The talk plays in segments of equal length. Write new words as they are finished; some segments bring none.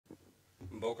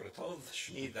Boker Tov,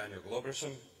 Shmi Daniel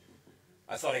Goloberson.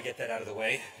 I thought I'd get that out of the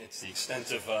way. It's the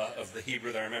extent of the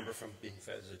Hebrew that I remember from being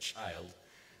fed as a child.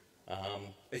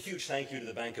 A huge thank you to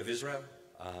the Bank of Israel,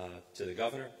 to the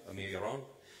governor, Amir Yaron,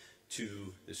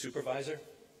 to the supervisor,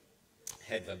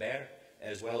 Head Vaber,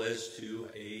 as well as to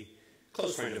a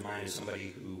close friend of mine and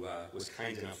somebody who was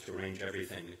kind enough to arrange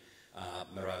everything,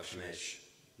 Merav Shemesh.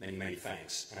 Many, many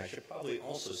thanks. And I should probably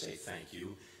also say thank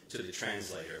you to the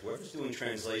translator. Whoever's doing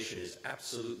translation is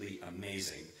absolutely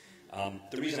amazing.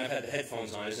 The reason I've had the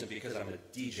headphones on isn't because I'm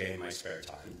a DJ in my spare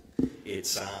time.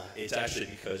 It's actually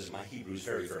because my Hebrew is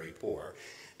very, very poor.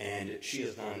 And she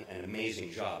has done an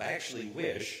amazing job. I actually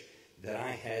wish that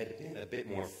I had been a bit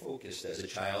more focused as a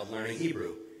child learning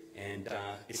Hebrew. And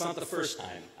it's not the first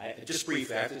time. Just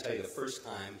briefly, I have to tell you the first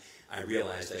time I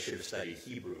realized I should have studied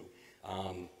Hebrew.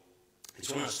 It's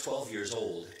when I was 12 years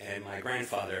old, and my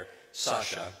grandfather,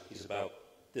 Sasha, he's about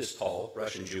this tall,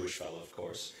 Russian Jewish fellow, of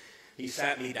course, he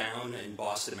sat me down in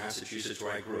Boston, Massachusetts,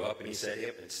 where I grew up, and he said,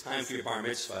 "Yep, it's time for your bar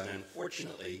mitzvah, and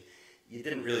unfortunately, you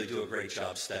didn't really do a great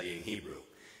job studying Hebrew.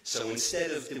 So instead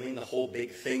of doing the whole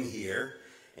big thing here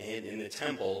and in the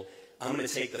temple, I'm going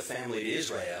to take the family to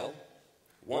Israel,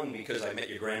 one, because I met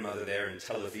your grandmother there in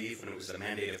Tel Aviv when it was the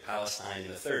Mandate of Palestine in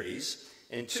the 30s,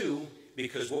 and two,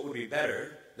 because what would be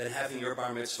better than having your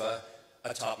bar mitzvah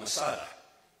atop Masada?"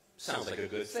 Sounds like a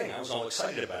good thing. I was all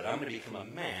excited about it. I'm going to become a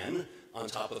man on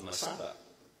top of Masada.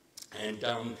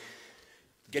 And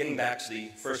getting back to the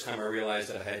first time I realized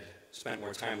that I had spent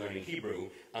more time learning Hebrew,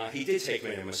 he did take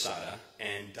me to Masada,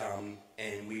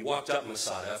 and we walked up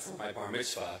Masada for my bar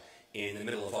mitzvah in the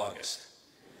middle of August.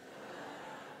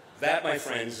 That, my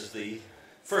friends, is the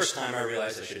first time I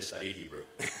realized I should have studied Hebrew.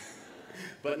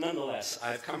 But nonetheless,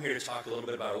 I've come here to talk a little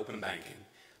bit about open banking.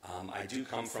 I do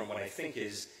come from what I think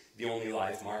is the only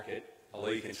live market, although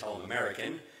you can tell I'm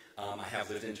American. I have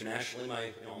lived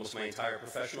internationally almost my entire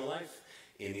professional life,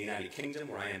 in the United Kingdom,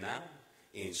 where I am now,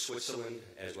 in Switzerland,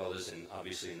 as well as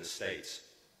obviously in the States.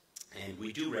 And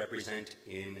we do represent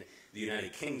in the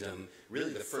United Kingdom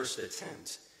really the first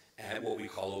attempt at what we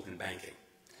call open banking.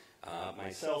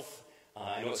 Myself,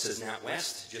 I know it says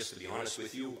NatWest. Just to be honest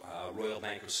with you, Royal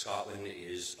Bank of Scotland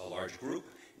is a large group.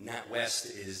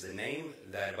 NatWest is the name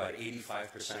that about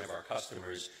 85% of our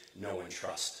customers know and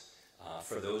trust.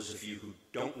 For those of you who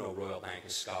don't know Royal Bank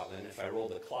of Scotland, if I roll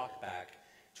the clock back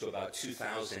to about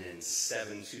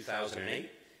 2007,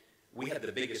 2008, we had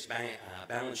the biggest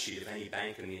balance sheet of any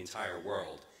bank in the entire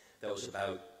world. That was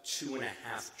about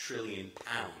 2.5 trillion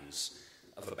pounds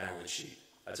of a balance sheet.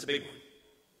 That's a big one.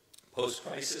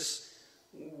 Post-crisis,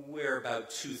 we're about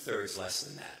 2/3 less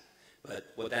than that.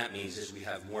 But what that means is we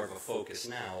have more of a focus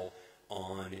now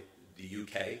on the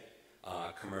UK,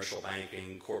 commercial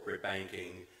banking, corporate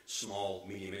banking, small,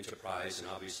 medium enterprise, and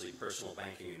obviously personal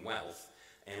banking and wealth,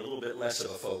 and a little bit less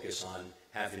of a focus on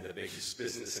having the biggest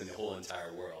business in the whole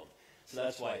entire world. So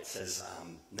that's why it says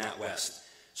NatWest.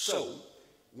 So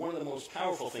one of the most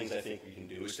powerful things I think we can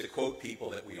do is to quote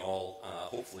people that we all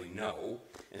hopefully know.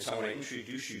 And so I want to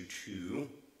introduce you to,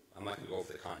 I'm not going to go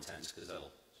over the contents because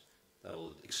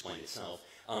that'll explain itself.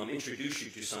 Introduce you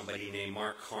to somebody named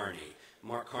Mark Carney.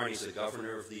 Mark Carney is the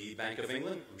governor of the Bank of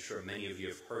England. I'm sure many of you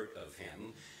have heard of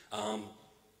him.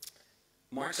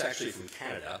 Mark's actually from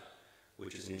Canada,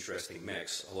 which is an interesting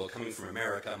mix. Although coming from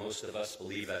America, most of us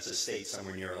believe that's a state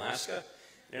somewhere near Alaska.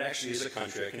 It actually is a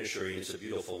country, I can assure you, it's a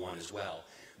beautiful one as well.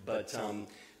 But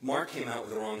Mark came out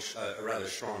with a rather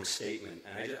strong statement,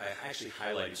 and I actually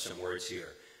highlighted some words here.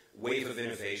 Wave of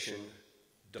innovation,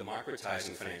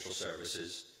 democratizing financial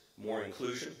services, more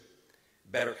inclusion,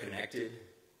 better connected,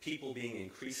 people being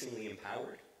increasingly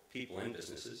empowered, people and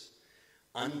businesses,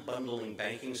 unbundling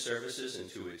banking services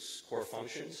into its core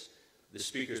functions. The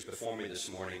speakers before me this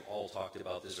morning all talked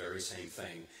about this very same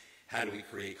thing. How do we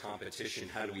create competition?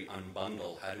 How do we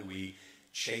unbundle? How do we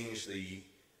change the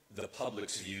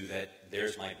public's view that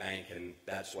there's my bank and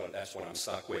that's what I'm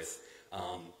stuck with?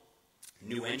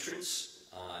 New entrants,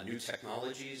 new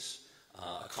technologies,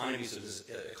 economies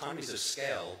of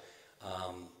scale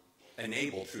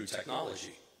enabled through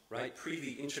technology, right? Pre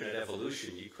the internet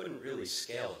evolution, you couldn't really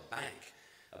scale a bank.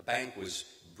 A bank was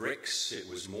bricks, it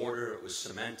was mortar, it was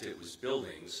cement, it was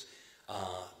buildings.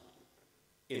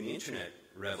 In the internet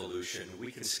revolution,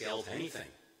 we can scale to anything.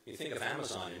 You think of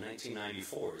Amazon in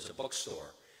 1994 as a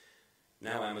bookstore.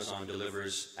 Now Amazon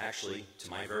delivers actually to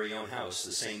my very own house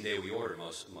the same day we order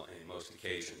in most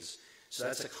occasions. So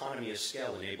that's economy of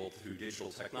scale enabled through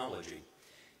digital technology.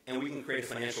 And we can create a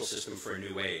financial system for a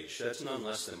new age. That's none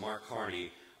less than Mark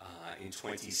Carney in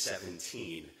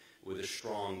 2017 with a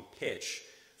strong pitch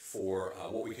for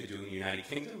what we could do in the United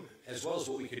Kingdom as well as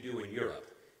what we could do in Europe.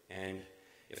 And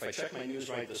If I check my news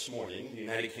right this morning, the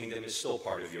United Kingdom is still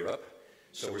part of Europe,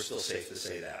 so we're still safe to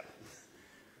say that.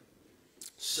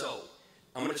 So,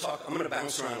 I'm going to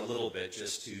bounce around a little bit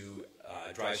just to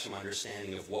drive some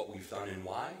understanding of what we've done and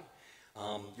why.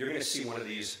 You're going to see one of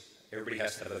these. Everybody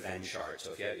has to have a Venn chart.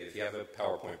 So if you have a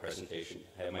PowerPoint presentation,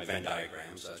 I have my Venn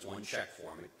diagrams. That's one check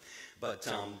for me. But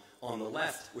on the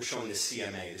left, we're showing the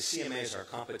CMA. The CMA is our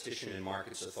Competition and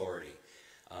Markets Authority.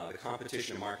 The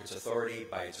Competition and Markets Authority,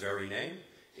 by its very name,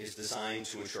 is designed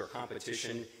to ensure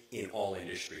competition in all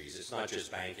industries. It's not just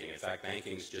banking. In fact,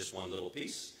 banking is just one little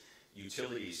piece.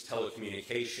 Utilities,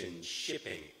 telecommunications,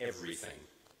 shipping, everything.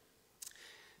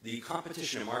 The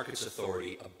Competition and Markets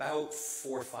Authority, about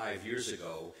 4 or 5 years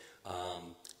ago,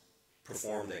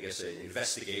 performed, I guess, an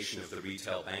investigation of the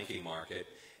retail banking market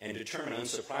and determined,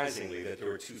 unsurprisingly, that there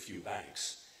were too few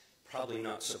banks. Probably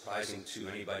not surprising to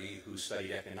anybody who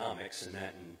studied economics, and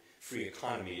that in free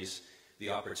economies, the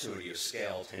opportunity of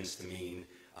scale tends to mean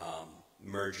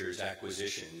mergers,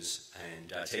 acquisitions,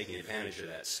 and taking advantage of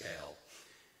that scale.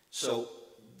 So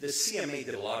the CMA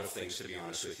did a lot of things, to be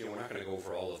honest with you. We're not going to go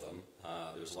over all of them.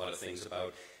 There's a lot of things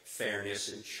about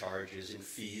fairness and charges and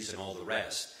fees and all the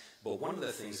rest. But one of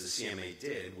the things the CMA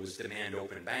did was demand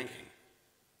open banking.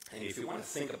 And if you want to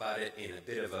think about it in a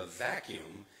bit of a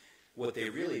vacuum, what they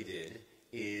really did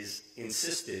is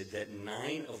insisted that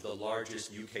 9 of the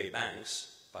largest UK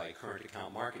banks, by current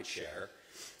account market share,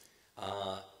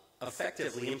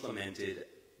 effectively implemented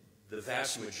the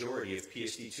vast majority of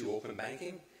PSD2 open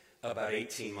banking about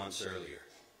 18 months earlier.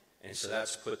 And so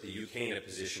that's put the UK in a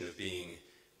position of being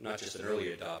not just an early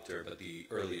adopter, but the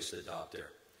earliest adopter.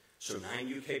 So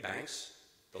 9 UK banks,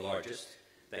 the largest,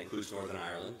 that includes Northern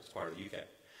Ireland, it's part of the UK.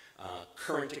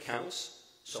 Current accounts,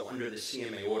 so under the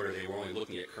CMA order, they were only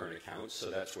looking at current accounts, so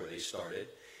that's where they started.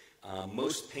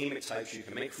 Most payment types you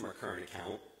can make from a current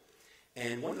account.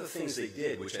 And one of the things they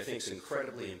did, which I think is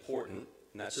incredibly important,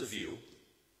 and that's a view,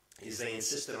 is they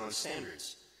insisted on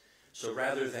standards. So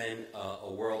rather than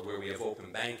a world where we have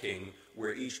open banking,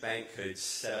 where each bank could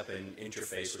set up an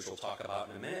interface, which we'll talk about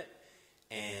in a minute,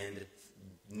 and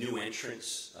new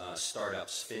entrants,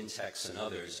 startups, fintechs, and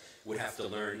others would have to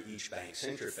learn each bank's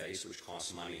interface, which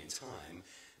costs money and time,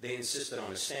 they insisted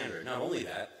on a standard. Not only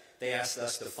that, they asked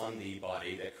us to fund the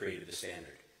body that created the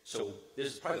standard. So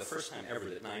this is probably the first time ever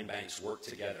that 9 banks worked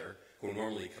together, who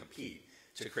normally compete,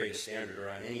 to create a standard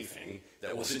around anything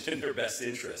that wasn't in their best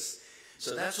interest.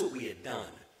 So that's what we had done.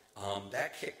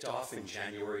 That kicked off in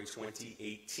January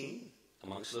 2018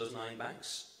 amongst those 9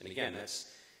 banks. And again,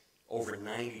 that's over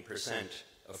 90%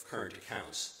 of current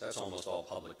accounts. That's almost all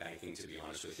public banking, to be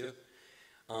honest with you.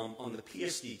 On the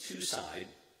PSD2 side,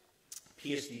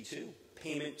 PSD2,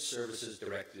 Payment Services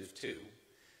Directive 2,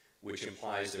 which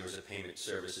implies there was a Payment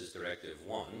Services Directive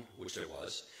 1, which there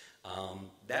was,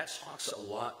 that talks a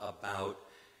lot about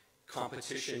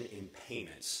competition in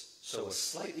payments. So a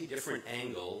slightly different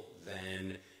angle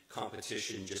than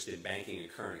competition just in banking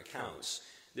and current accounts.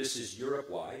 This is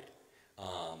Europe-wide.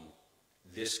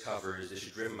 This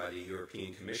is driven by the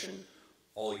European Commission.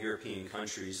 All European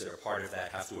countries that are part of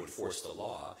that have to enforce the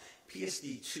law.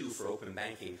 PSD2 for open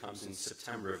banking comes in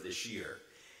September of this year.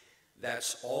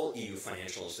 That's all EU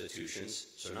financial institutions,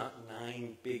 so not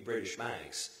 9 big British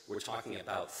banks. We're talking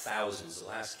about thousands. The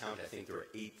last count, I think there were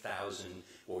 8,000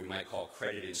 what we might call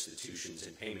credit institutions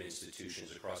and payment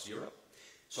institutions across Europe.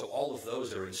 So all of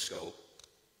those are in scope.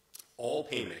 All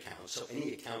payment accounts, so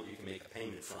any account you can make a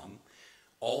payment from.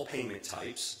 All payment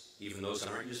types, even those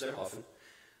that aren't used that often.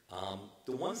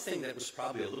 The one thing that was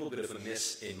probably a little bit of a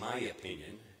miss, in my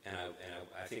opinion, and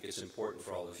I think it's important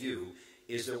for all of you,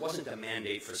 is there wasn't a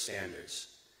mandate for standards.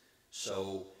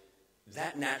 So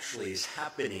that naturally is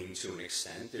happening to an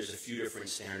extent. There's a few different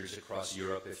standards across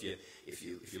Europe. If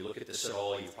you look at this at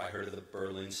all, you've probably heard of the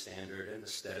Berlin standard and the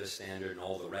Steta standard and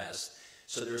all the rest.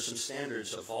 So there are some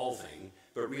standards evolving,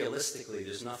 but realistically,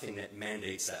 there's nothing that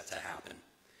mandates that to happen.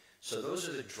 So those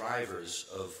are the drivers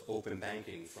of open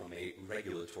banking from a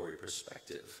regulatory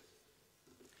perspective.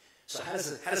 So how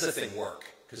does the thing work?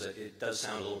 Because it does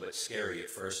sound a little bit scary at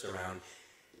first around,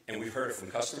 and we've heard it from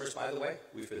customers, by the way.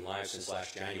 We've been live since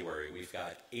last January. We've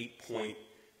got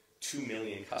 8.2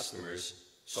 million customers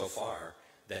so far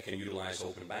that can utilize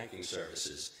open banking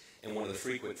services. And one of the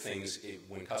frequent things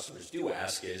when customers do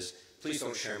ask is, please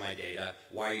don't share my data.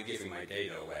 Why are you giving my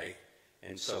data away?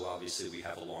 And so obviously we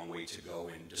have a long way to go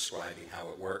in describing how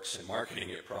it works and marketing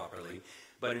it properly.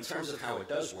 But in terms of how it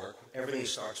does work, everything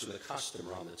starts with a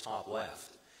customer on the top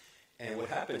left. And what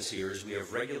happens here is we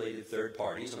have regulated third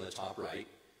parties on the top right.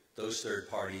 Those third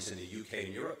parties in the UK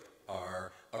and Europe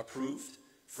are approved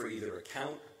for either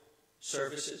account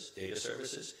services, data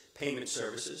services, payment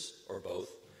services, or both.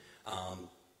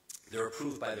 They're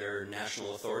approved by their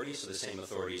national authorities, so the same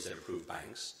authorities that approve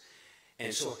banks.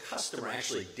 And so a customer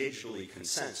actually digitally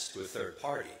consents to a third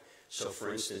party. So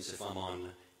for instance, if I'm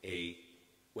on a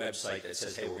website that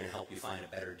says, hey, we're going to help you find a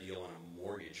better deal on a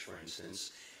mortgage, for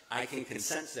instance, I can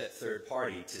consent to that third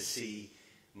party to see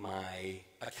my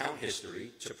account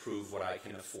history to prove what I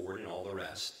can afford and all the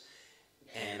rest.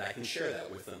 And I can share that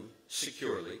with them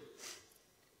securely.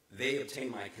 They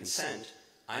obtain my consent.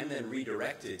 I'm then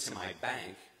redirected to my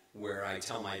bank, where I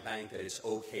tell my bank that it's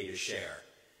okay to share.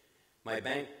 My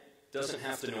bank doesn't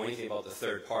have to know anything about the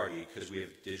third party because we have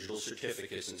digital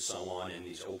certificates and so on and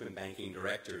these open banking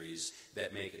directories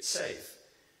that make it safe.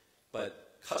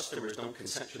 But customers don't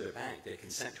consent to their bank. They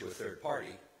consent to a third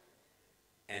party.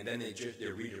 And then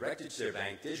they're redirected to their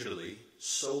bank digitally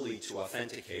solely to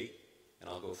authenticate, and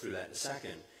I'll go through that in a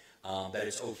second, that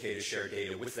it's okay to share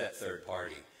data with that third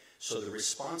party. So the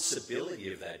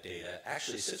responsibility of that data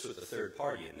actually sits with the third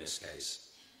party in this case.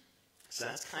 So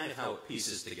that's kind of how it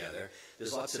pieces together.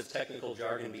 There's lots of technical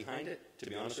jargon behind it. To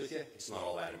be honest with you, it's not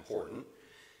all that important.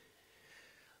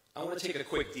 I want to take a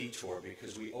quick detour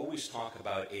because we always talk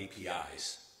about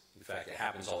APIs. In fact, it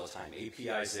happens all the time.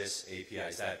 APIs this,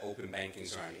 APIs that, open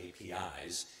banking's around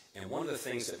APIs. And one of the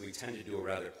things that we tend to do a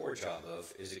rather poor job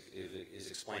of is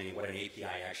explaining what an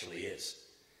API actually is.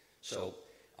 So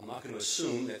I'm not going to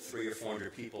assume that 300 or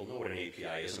 400 people know what an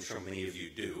API is. I'm sure many of you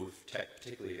do,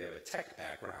 particularly if you have a tech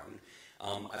background.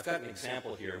 I've got an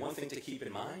example here. One thing to keep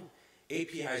in mind,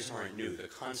 APIs aren't new. The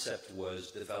concept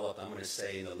was developed, I'm going to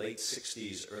say, in the late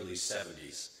 60s, early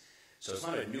 70s. So it's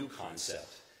not a new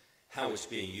concept. How it's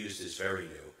being used is very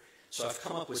new. So I've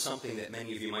come up with something that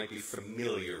many of you might be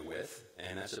familiar with,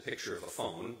 and that's a picture of a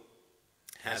phone,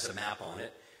 has a map on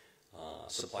it,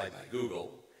 supplied by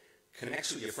Google,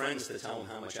 connects with your friends to tell them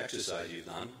how much exercise you've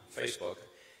done, Facebook,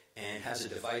 and has a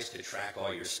device to track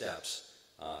all your steps.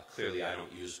 Clearly, I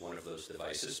don't use one of those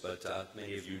devices, but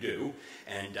many of you do,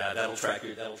 and that'll track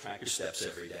your steps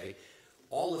every day.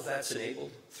 All of that's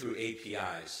enabled through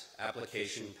APIs,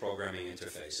 application programming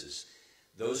interfaces.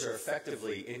 Those are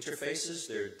effectively interfaces.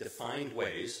 They're defined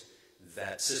ways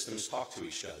that systems talk to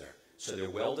each other. So they're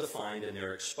well defined and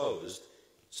they're exposed,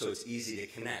 so it's easy to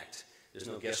connect. There's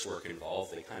no guesswork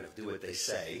involved. They kind of do what they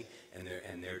say, and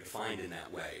they're defined in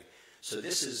that way. So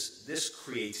this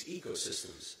creates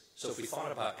ecosystems. So if we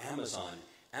thought about Amazon,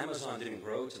 Amazon didn't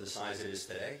grow to the size it is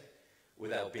today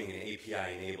without being an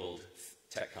API-enabled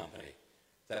tech company.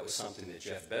 That was something that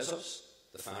Jeff Bezos,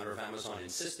 the founder of Amazon,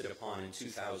 insisted upon in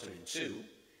 2002,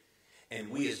 and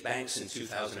we as banks in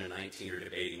 2019 are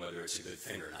debating whether it's a good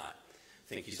thing or not. I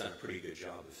think he's done a pretty good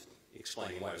job of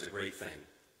explaining why it was a great thing.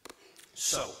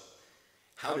 So,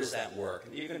 how does that work?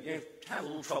 You're going to have a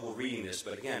little trouble reading this,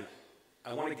 but again,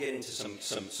 I want to get into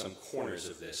some corners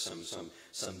of this,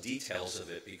 some details of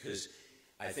it, because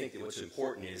I think that what's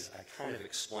important is I kind of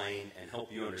explain and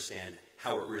help you understand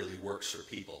how it really works for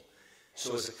people.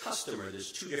 So as a customer,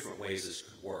 there's two different ways this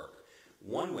could work.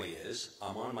 One way is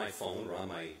I'm on my phone or on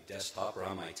my desktop or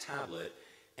on my tablet,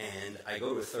 and I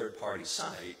go to a third-party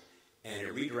site, and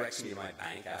it redirects me to my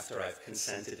bank after I've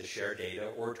consented to share data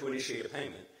or to initiate a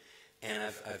payment. And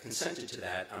I've consented to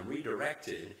that, I'm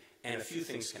redirected, and a few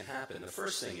things can happen. The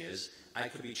first thing is I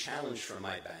could be challenged from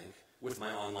my bank with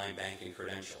my online banking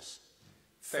credentials.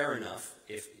 Fair enough,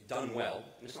 if done well,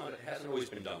 and it hasn't always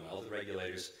been done well. The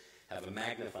regulators have a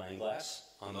magnifying glass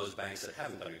on those banks that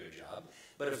haven't done a good job.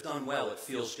 But if done well, it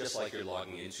feels just like you're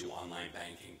logging into online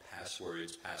banking,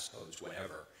 passwords, passcodes,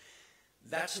 whatever.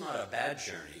 That's not a bad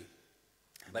journey,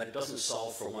 but it doesn't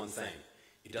solve for one thing.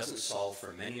 It doesn't solve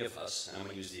for many of us, and I'm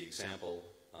going to use the example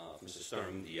of Mr.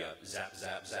 Sturm, the zap,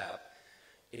 zap, zap.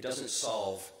 It doesn't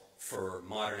solve for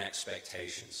modern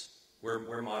expectations.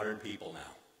 We're modern people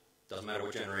now. Doesn't matter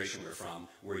what generation we're from.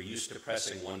 We're used to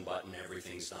pressing one button,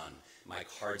 everything's done. My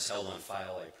card's held on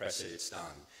file, I press it, it's done.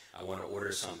 I want to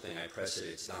order something, I press it,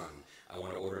 it's done. I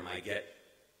want to order my Get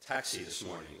taxi this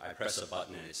morning, I press a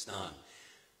button and it's done.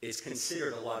 It's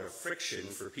considered a lot of friction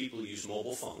for people who use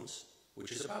mobile phones,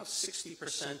 which is about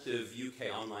 60% of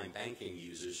UK online banking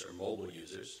users or mobile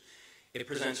users. It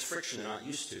presents friction they're not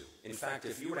used to. In fact,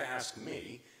 if you were to ask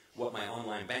me what my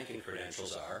online banking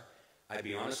credentials are, I'd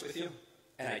be honest with you,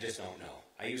 and I just don't know.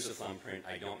 I use a thumbprint,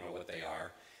 I don't know what they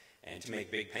are. And to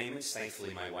make big payments,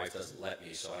 thankfully my wife doesn't let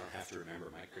me, so I don't have to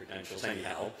remember my credentials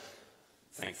anyhow,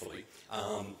 thankfully.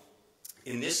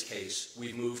 In this case,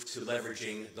 we've moved to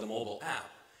leveraging the mobile app.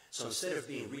 So instead of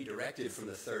being redirected from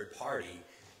the third party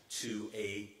to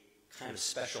a kind of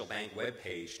special bank web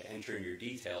page to enter in your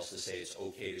details to say it's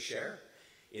okay to share,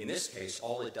 In this case,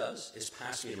 all it does is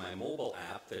pass me my mobile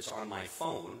app that's on my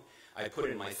phone. I put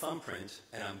in my thumbprint,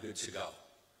 and I'm good to go.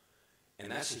 And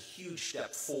that's a huge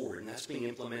step forward, and that's being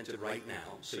implemented right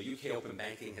now. So UK Open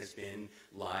Banking has been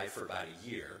live for about a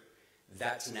year.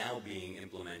 That's now being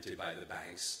implemented by the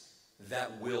banks.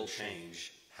 That will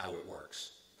change how it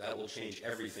works. That will change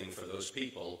everything for those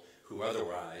people who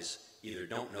otherwise either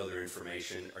don't know their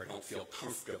information or don't feel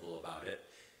comfortable about it.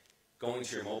 Going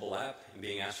to your mobile app and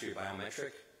being asked for your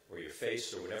biometric or your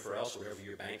face or whatever else, whatever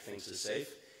your bank thinks is safe,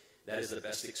 that is the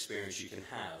best experience you can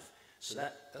have. So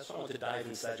that's why I want to dive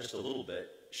into that just a little bit.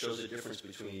 It shows the difference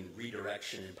between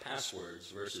redirection and passwords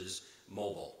versus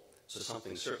mobile. So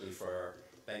something certainly for our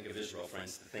Bank of Israel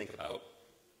friends to think about.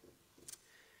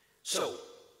 So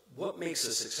what makes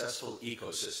a successful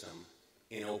ecosystem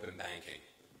in open banking?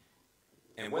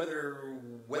 And whether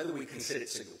we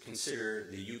consider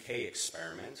the UK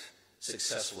experiment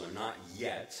successful or not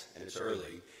yet, and it's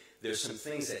early, there's some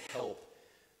things that help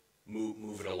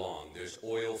move it along. There's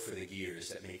oil for the gears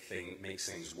that makes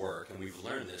things work, and we've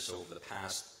learned this over the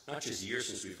past, not just years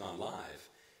since we've gone live.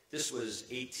 This was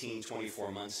 18,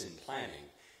 24 months in planning,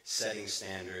 setting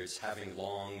standards, having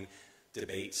long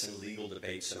debates and legal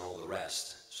debates and all the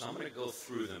rest. So I'm going to go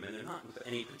through them, and they're not in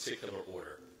any particular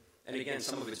order. And again,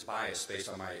 some of it's biased based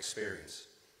on my experience.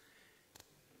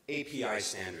 API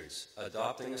standards.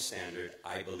 Adopting a standard,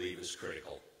 I believe, is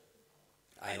critical.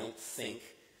 I don't think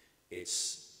it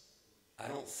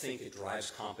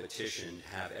drives competition to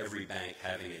have every bank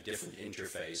having a different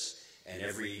interface and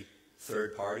every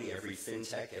third party, every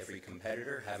fintech, every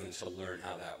competitor having to learn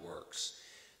how that works.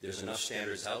 There's enough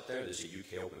standards out there. There's a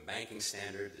UK Open Banking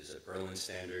standard. There's a Berlin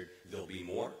standard. There'll be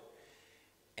more.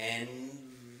 And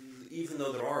even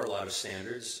though there are a lot of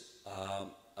standards,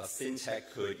 a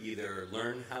fintech could either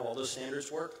learn how all those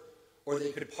standards work, or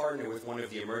they could partner with one of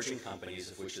the emerging companies,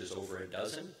 of which there's over a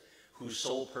dozen, whose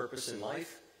sole purpose in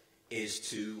life is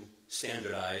to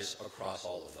standardize across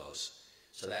all of those.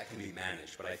 So that can be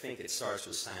managed, but I think it starts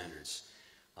with standards.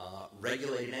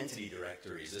 Regulated entity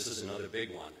directories, this is another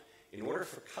big one. In order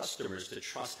for customers to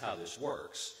trust how this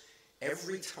works,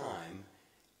 every time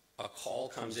a call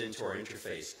comes into our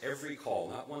interface, every call,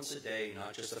 not once a day,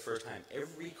 not just the first time,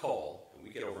 every call, and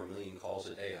we get over 1 million calls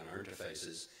a day on our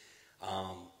interfaces,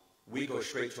 we go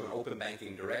straight to an open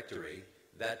banking directory.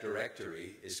 That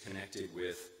directory is connected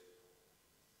with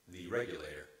the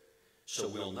regulator. So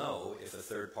we'll know if a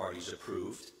third party's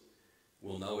approved,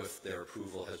 we'll know if their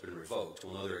approval has been revoked,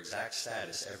 we'll know their exact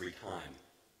status every time.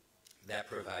 That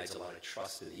provides a lot of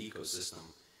trust in the ecosystem.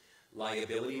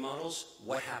 Liability models,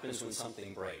 what happens when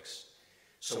something breaks?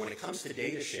 So when it comes to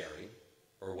data sharing,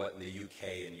 or what in the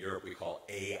UK and Europe we call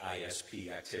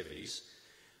AISP activities,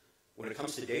 when it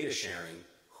comes to data sharing,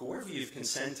 whoever you've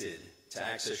consented to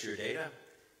access your data,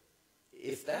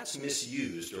 if that's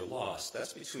misused or lost,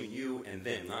 that's between you and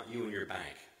them, not you and your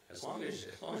bank. As long as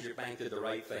your bank did the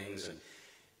right things and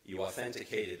you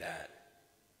authenticated that,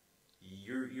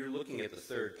 you're looking at the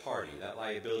third party. That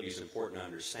liability is important to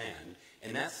understand.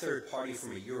 And that third party,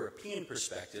 from a European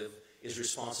perspective, is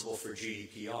responsible for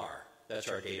GDPR. That's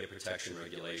our data protection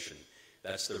regulation.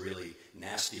 That's the really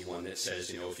nasty one that says,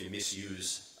 if you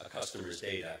misuse a customer's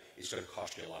data, it's going to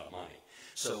cost you a lot of money.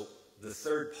 So the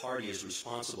third party is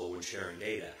responsible when sharing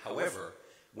data. However,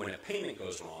 when a payment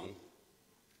goes wrong,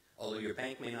 although your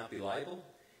bank may not be liable,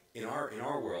 in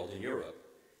our world, in Europe,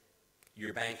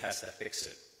 your bank has to fix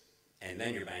it. And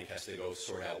then your bank has to go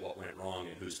sort out what went wrong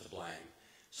and who's to blame.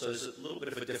 So there's a little bit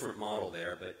of a different model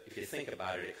there, but if you think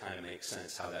about it, it kind of makes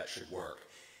sense how that should work.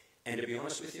 And to be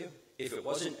honest with you, if it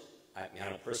wasn't, I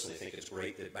don't personally think it's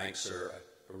great that banks are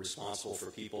responsible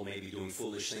for people maybe doing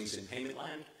foolish things in payment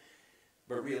land,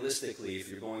 but realistically, if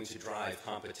you're going to drive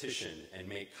competition and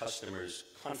make customers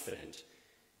confident,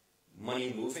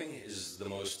 money moving is the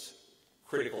most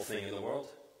critical thing in the world,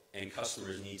 and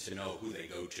customers need to know who they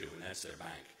go to, and that's their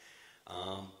bank.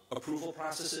 Approval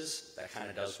processes, that kind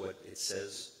of does what it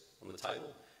says on the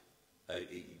title.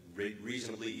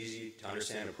 Reasonably easy to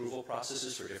understand approval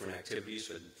processes for different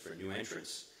activities for new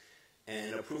entrants.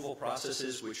 And approval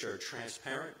processes which are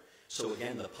transparent. So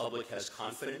again, the public has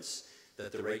confidence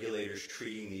that the regulator's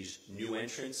treating these new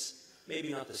entrants, maybe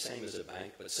not the same as a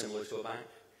bank, but similar to a bank.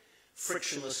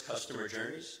 Frictionless customer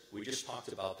journeys, we just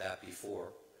talked about that before.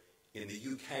 In the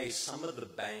UK, some of the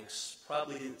banks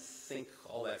probably didn't think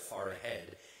all that far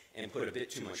ahead and put a bit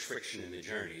too much friction in the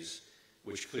journeys,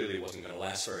 which clearly wasn't going to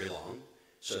last very long.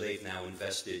 So they've now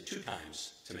invested 2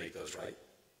 times to make those right.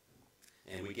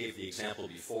 And we gave the example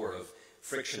before of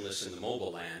frictionless in the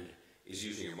mobile land is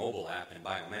using your mobile app and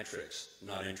biometrics,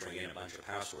 not entering in a bunch of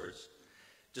passwords.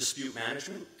 Dispute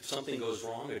management, if something goes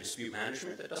wrong, a dispute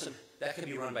management, that can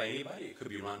be run by anybody. It could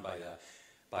be run by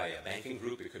a banking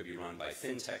group, it could be run by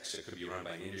fintechs, it could be run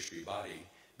by an industry body.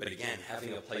 But again,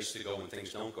 having a place to go when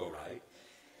things don't go right,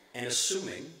 and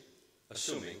assuming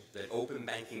that open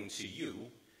banking to you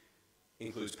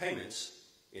includes payments.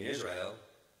 In Israel,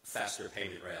 faster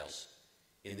payment rails.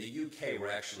 In the UK, we're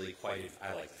actually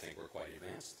I like to think we're quite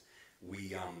advanced.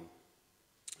 We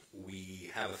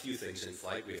have a few things in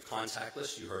flight. We have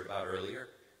contactless, you heard about earlier,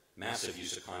 massive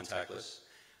use of contactless.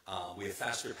 We have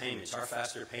faster payments. Our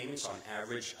faster payments, on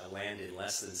average, land in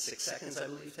less than 6 seconds, I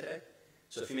believe, today.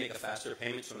 So if you make a faster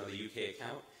payment to another UK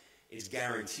account, it's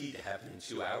guaranteed to happen in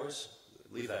 2 hours.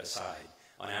 Leave that aside.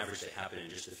 On average, they happen in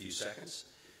just a few seconds.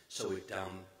 So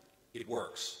it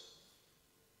works.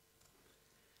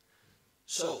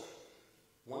 So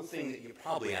one thing that you're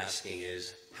probably asking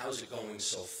is, how's it going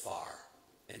so far?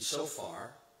 And so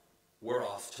far, we're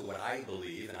off to what I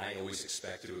believe, and I always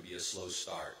expected it would be a slow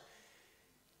start.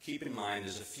 Keep in mind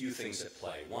there's a few things at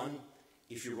play. One,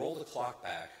 if you roll the clock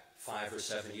back 5 or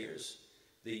 7 years,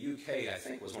 the UK, I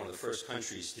think, was one of the first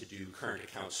countries to do current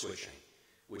account switching,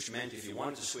 which meant if you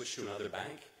wanted to switch to another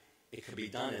bank, it could be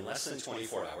done in less than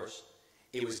 24 hours.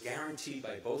 It was guaranteed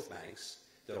by both banks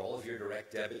that all of your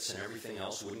direct debits and everything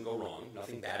else wouldn't go wrong,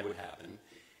 nothing bad would happen.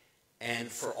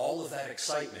 And for all of that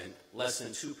excitement, less than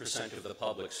 2% of the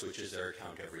public switches their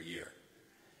account every year.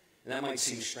 And that might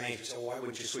seem strange. So why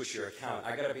wouldn't you switch your account?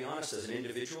 I got to be honest, as an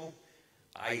individual,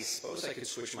 I suppose I could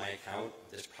switch my account.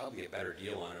 There's probably a better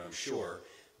deal on it, I'm sure.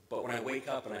 But when I wake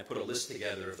up and I put a list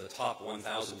together of the top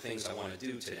 1,000 things I want to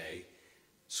do today,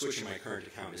 switching my current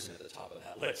account isn't at the top of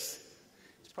that list.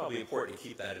 It's probably important to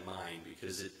keep that in mind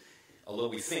because although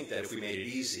we think that if we made it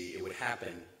easy, it would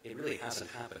happen, it really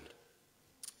hasn't happened.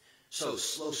 So,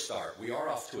 slow start. We are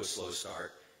off to a slow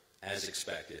start, as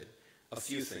expected. A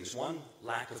few things. One,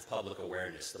 lack of public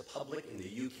awareness. The public in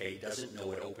the UK doesn't know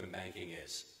what open banking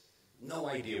is. No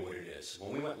idea what it is.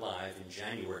 When we went live in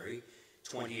January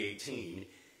 2018,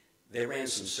 they ran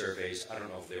some surveys. I don't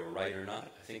know if they were right or not.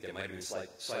 I think they might have been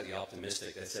slightly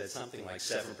optimistic. That said something like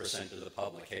 7% of the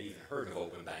public had even heard of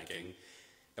open banking.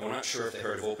 And we're not sure if they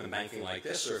heard of open banking like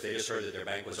this or if they just heard that their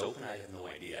bank was open. I have no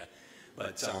idea.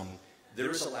 But there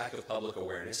is a lack of public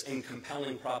awareness and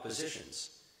compelling propositions.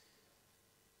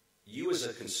 You as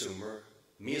a consumer,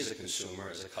 me as a consumer,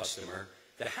 as a customer,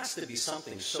 there has to be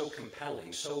something so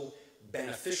compelling, so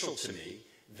beneficial to me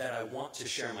that I want to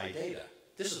share my data.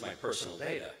 This is my personal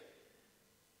data.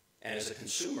 And as a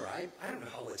consumer, I don't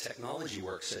know how the technology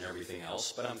works and everything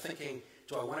else, but I'm thinking,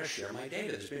 do I want to share my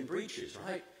data? There's been breaches,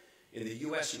 right? In the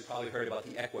US, you probably heard about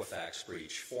the Equifax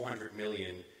breach, 400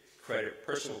 million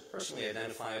personally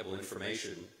identifiable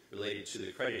information related to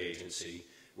the credit agency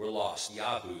were lost.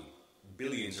 Yahoo,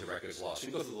 billions of records lost.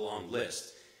 We go through the long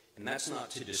list, and that's not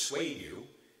to dissuade you.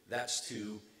 That's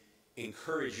to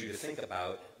encourage you to think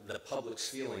about the public's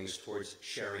feelings towards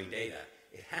sharing data.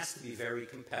 It has to be very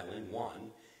compelling,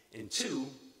 one. And two,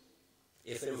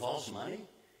 if it involves money,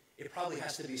 it probably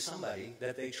has to be somebody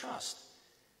that they trust,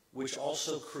 which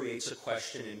also creates a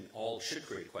question, should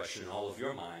create a question in all of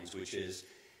your minds, which is,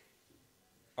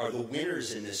 are the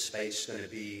winners in this space going to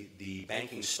be the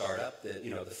banking startup,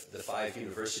 the 5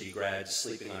 university grads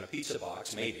sleeping on a pizza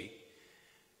box? Maybe.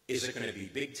 Is it going to be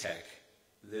big tech?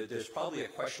 There's probably a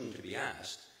question to be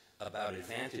asked about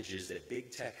advantages that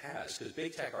big tech has, because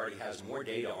big tech already has more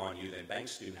data on you than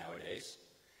banks do nowadays.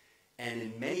 And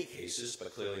in many cases,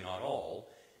 but clearly not all,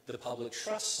 the public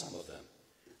trusts some of them.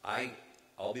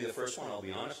 I'll be the first one, I'll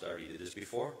be honest, I already did this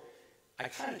before. I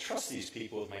kind of trust these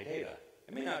people with my data.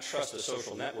 I may not trust a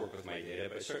social network with my data,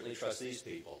 but I certainly trust these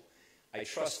people. I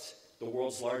trust the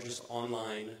world's largest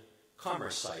online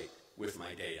commerce site with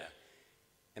my data.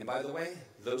 And by the way,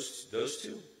 those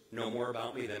two know more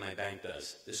about me than my bank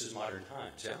does. This is modern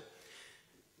times, yeah?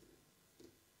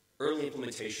 Early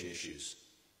implementation issues.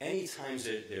 Anytime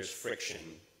there's friction,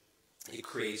 it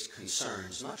creates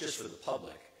concerns, not just for the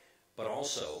public, but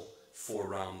also for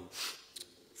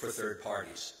third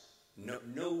parties.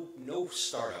 No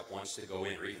startup wants to go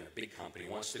in, or even a big company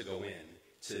wants to go in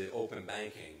to open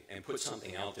banking and put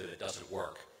something out there that doesn't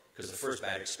work, because the first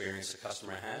bad experience the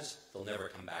customer has, they'll never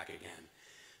come back again.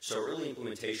 So early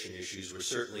implementation issues were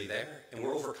certainly there, and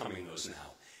we're overcoming those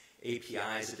now.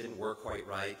 APIs that didn't work quite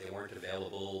right, they weren't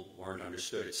available, weren't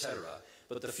understood, etc.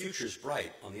 But the future's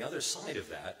bright. On the other side of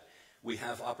that, we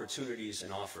have opportunities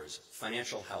and offers.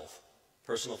 Financial health,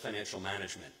 personal financial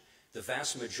management. The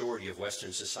vast majority of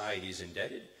Western society is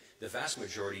indebted. The vast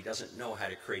majority doesn't know how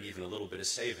to create even a little bit of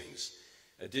savings.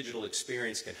 A digital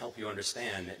experience can help you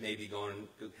understand that maybe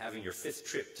having your 5th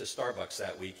trip to Starbucks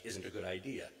that week isn't a good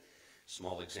idea.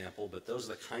 Small example, but those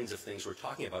are the kinds of things we're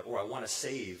talking about. Or I want to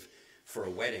save for a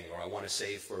wedding, or I want to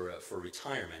save for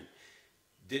retirement.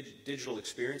 Digital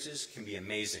experiences can be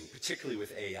amazing, particularly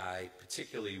with AI,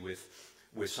 particularly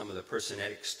with some of the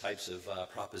personetics types of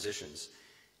propositions.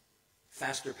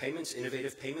 Faster payments,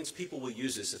 innovative payments, people will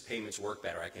use this if payments work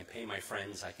better. I can pay my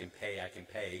friends, I can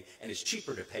pay, and it's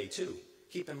cheaper to pay too.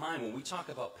 Keep in mind, when we talk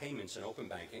about payments and open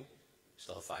banking,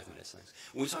 still have 5 minutes, thanks.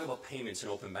 When we talk about payments and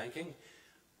open banking,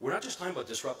 we're not just talking about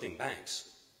disrupting banks.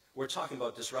 We're talking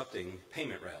about disrupting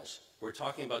payment rails. We're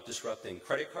talking about disrupting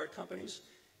credit card companies,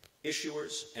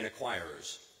 issuers, and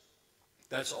acquirers.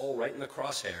 That's all right in the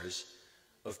crosshairs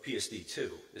of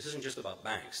PSD2. This isn't just about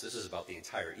banks. This is about the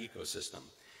entire ecosystem.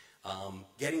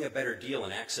 Getting a better deal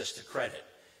and access to credit.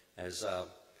 As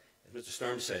Mr.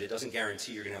 Sturm said, it doesn't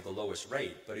guarantee you're going to have the lowest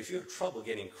rate, but if you have trouble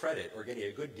getting credit or getting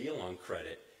a good deal on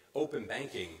credit, open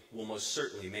banking will most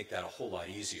certainly make that a whole lot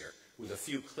easier. With a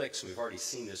few clicks, we've already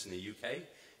seen this in the UK,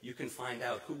 you can find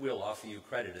out who will offer you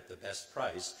credit at the best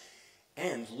price,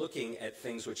 and looking at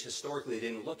things which historically they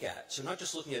didn't look at. So not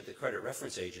just looking at the credit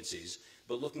reference agencies,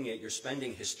 but looking at your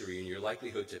spending history and your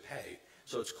likelihood to pay.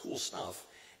 So it's cool stuff.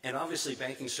 And obviously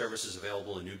banking services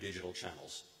available in new digital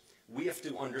channels. We have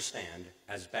to understand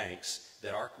as banks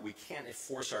that we can't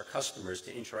force our customers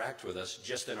to interact with us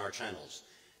just in our channels,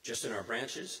 just in our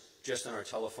branches, just on our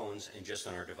telephones, and just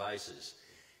on our devices.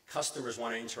 Customers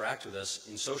want to interact with us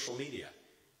in social media,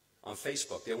 on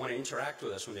Facebook. They want to interact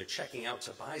with us when they're checking out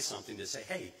to buy something to say,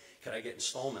 hey, could I get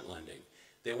installment lending?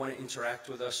 They want to interact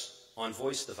with us on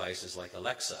voice devices like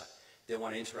Alexa. They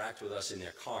want to interact with us in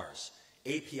their cars.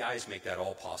 APIs make that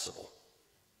all possible.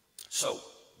 So,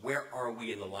 where are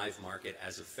we in the live market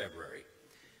as of February?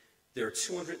 There are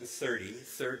 230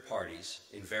 third parties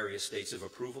in various states of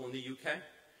approval in the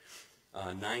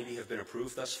UK. 90 have been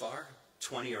approved thus far.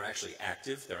 20 are actually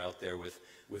active. They're out there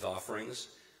with offerings.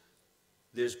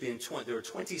 There were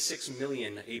 26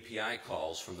 million API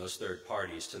calls from those third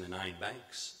parties to the 9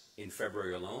 banks in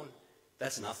February alone.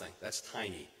 That's nothing. That's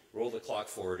tiny. Roll the clock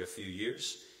forward a few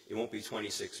years. It won't be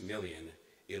 26 million.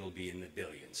 It'll be in the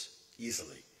billions,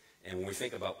 easily. And when we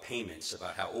think about payments,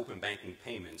 about how open banking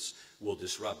payments will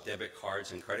disrupt debit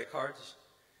cards and credit cards,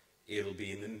 it'll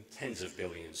be in the tens of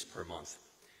billions per month.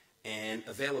 And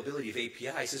availability of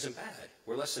APIs isn't bad.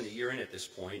 We're less than a year in at this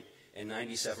point, and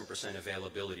 97%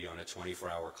 availability on a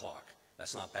 24-hour clock.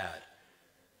 That's not bad.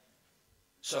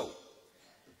 So,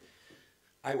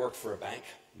 I work for a bank.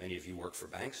 Many of you work for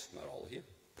banks, not all of you.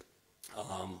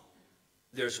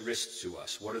 There's risks to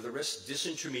us. What are the risks?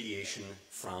 Disintermediation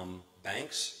from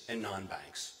banks and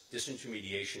non-banks.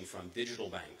 Disintermediation from digital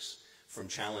banks, from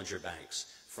challenger banks,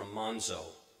 from Monzo,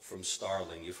 from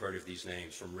Starling, you've heard of these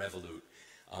names, from Revolut,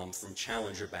 from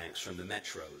challenger banks, from the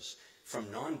metros,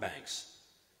 from non-banks,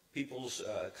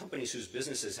 companies whose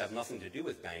businesses have nothing to do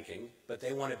with banking, but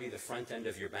they want to be the front end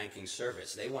of your banking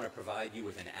service. They want to provide you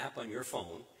with an app on your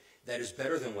phone that is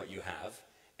better than what you have,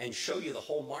 and show you the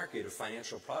whole market of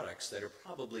financial products that are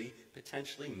probably,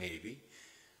 potentially, maybe,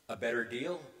 a better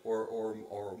deal or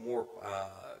more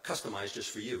customized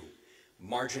just for you.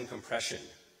 Margin compression.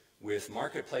 With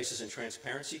marketplaces and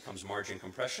transparency comes margin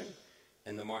compression,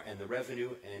 and the revenue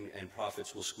and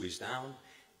profits will squeeze down,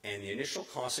 and the initial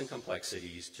costs and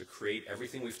complexities to create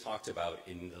everything we've talked about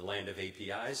in the land of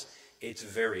APIs, it's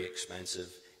very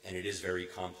expensive, and it is very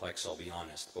complex, I'll be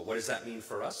honest. But what does that mean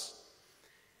for us?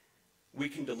 We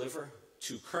can deliver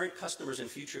to current customers and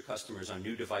future customers on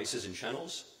new devices and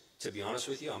channels. To be honest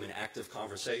with you, I'm in active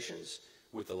conversations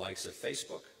with the likes of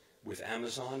Facebook, with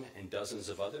Amazon, and dozens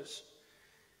of others.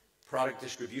 Product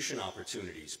distribution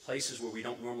opportunities, places where we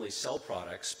don't normally sell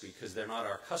products because they're not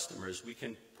our customers, we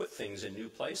can put things in new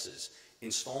places.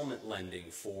 Installment lending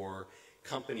for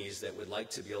companies that would like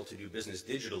to be able to do business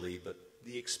digitally, but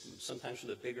sometimes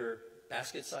with the bigger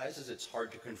basket sizes, it's hard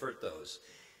to convert those.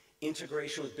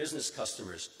 Integration with business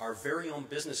customers. Our very own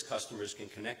business customers can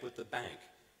connect with the bank.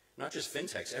 Not just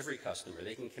fintechs, every customer.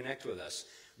 They can connect with us.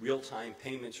 Real-time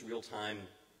payments, real-time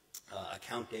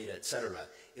account data, etc.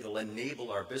 It'll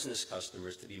enable our business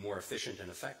customers to be more efficient and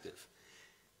effective.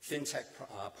 Fintech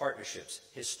partnerships.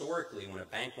 Historically, when a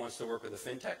bank wants to work with a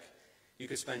fintech, you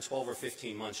could spend 12 or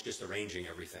 15 months just arranging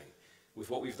everything. With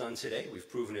what we've done today, we've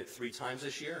proven it 3 times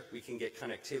this year, we can get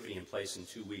connectivity in place in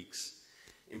 2 weeks.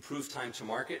 Improve time to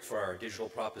market for our digital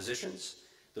propositions,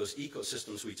 those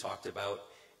ecosystems we talked about,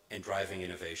 and driving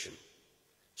innovation.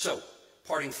 So,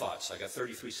 parting thoughts. I got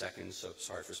 33 seconds, so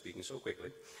sorry for speaking so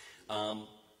quickly.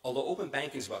 Although open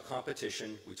banking is about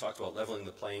competition, we talked about leveling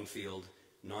the playing field,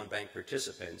 non-bank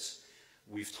participants.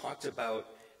 We've talked about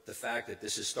the fact that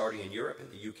this is starting in Europe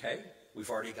and the UK. We've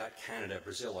already got Canada,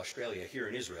 Brazil, Australia, here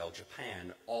in Israel,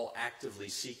 Japan, all actively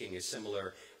seeking a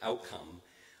similar outcome.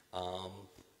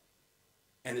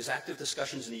 And there's active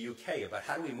discussions in the UK about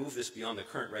how do we move this beyond the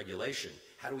current regulation?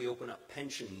 How do we open up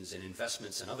pensions and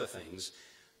investments and other things?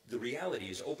 The reality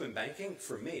is open banking,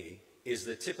 for me, is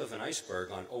the tip of an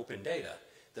iceberg on open data.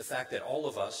 The fact that all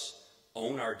of us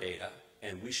own our data,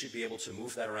 and we should be able to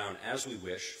move that around as we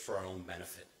wish for our own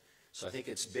benefit. So I think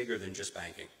it's bigger than just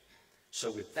banking. So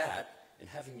with that, and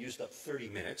having used up 30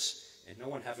 minutes, and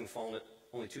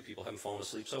only 2 people having fallen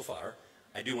asleep so far,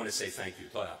 I do want to say thank you.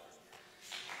 Toda.